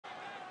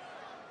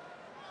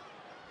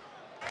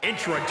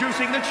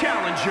Introducing the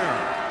challenger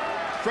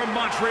from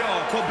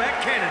Montreal,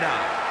 Quebec, Canada,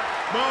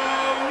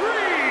 Maryse.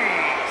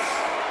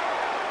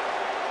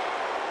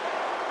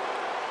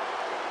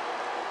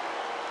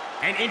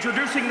 And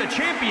introducing the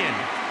champion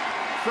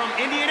from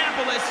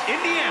Indianapolis,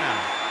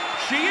 Indiana.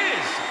 She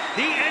is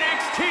the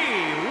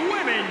NXT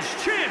Women's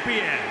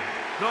Champion,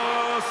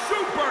 the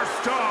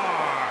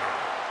Superstar.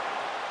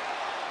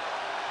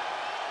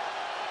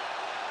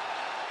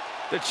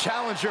 The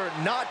challenger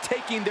not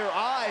taking their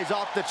eyes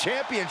off the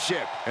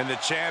championship. And the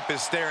champ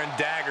is staring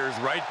daggers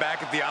right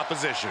back at the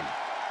opposition.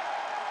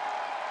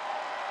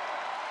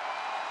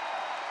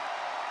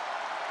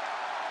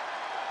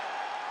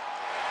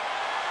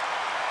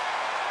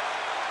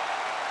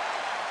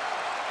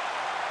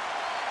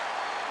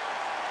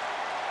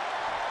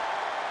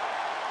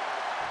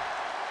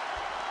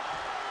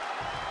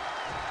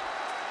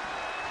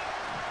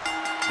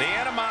 The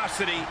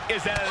animosity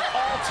is at an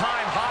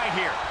all-time high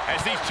here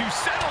as these two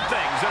settle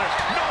things in a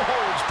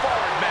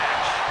no-holds-barred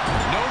match.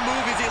 No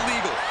move is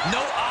illegal.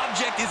 No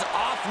object is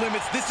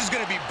off-limits. This is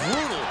going to be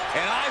brutal,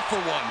 and I, for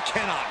one,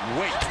 cannot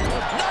wait.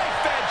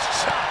 Knife-edge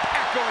chop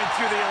echoing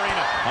through the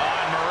arena.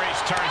 And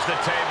Maryse turns the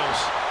tables.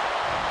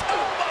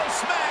 Elbow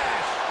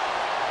smash!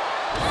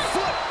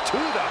 Foot to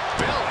the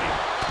belly.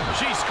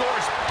 She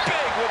scores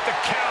big with the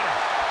counter.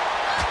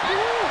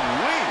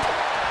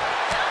 Woo-wee.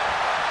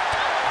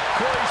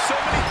 Corey, so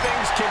many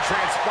things can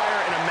transpire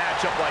in a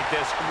matchup like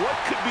this. What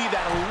could be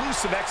that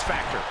elusive X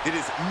factor? It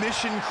is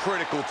mission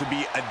critical to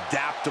be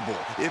adaptable.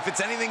 If it's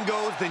anything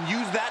goes, then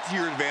use that to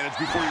your advantage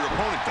before your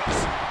opponent does.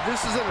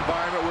 This is an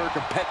environment where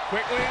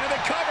quickly into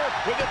the cover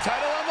with the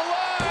title on the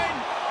line.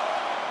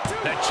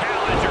 The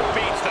challenger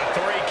beats the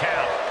 3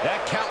 count.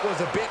 That count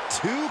was a bit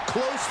too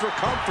close for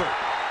comfort.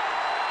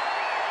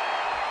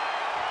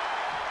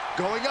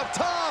 Going up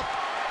top.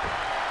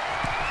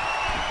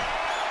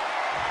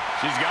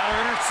 She's got her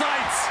in her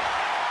sights.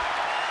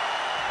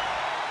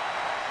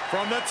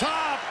 From the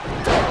top.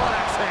 Double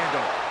axe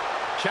handle.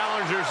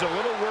 Challenger's a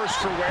little worse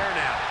for wear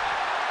now.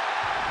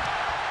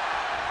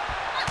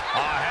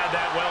 I had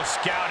that well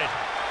scouted.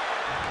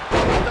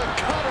 The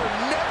cutter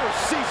never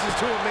ceases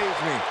to amaze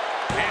me.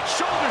 And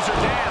shoulders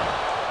are down.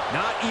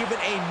 Not even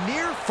a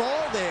near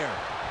fall there.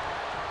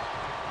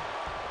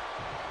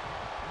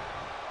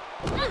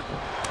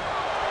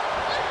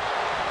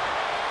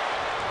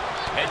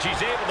 And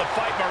she's able to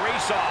fight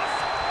Maryse off.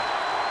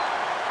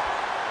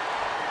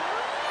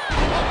 A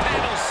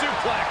panel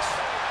suplex.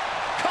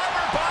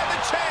 Covered by the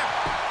champ.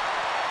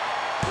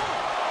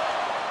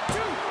 1, 2,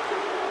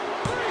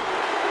 3.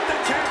 The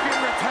champion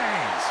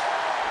retains.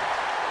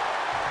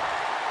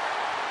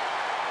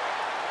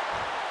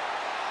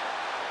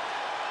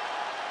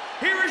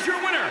 Here is your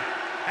winner,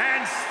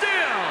 and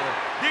still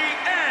the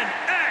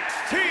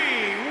NXT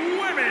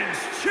Women's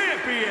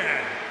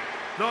Champion,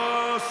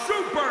 the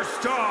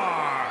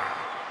Superstar.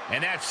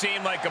 And that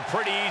seemed like a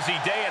pretty easy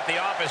day at the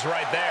office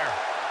right there.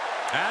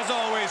 As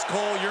always,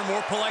 Cole, you're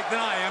more polite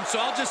than I am, so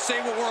I'll just say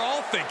what we're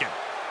all thinking.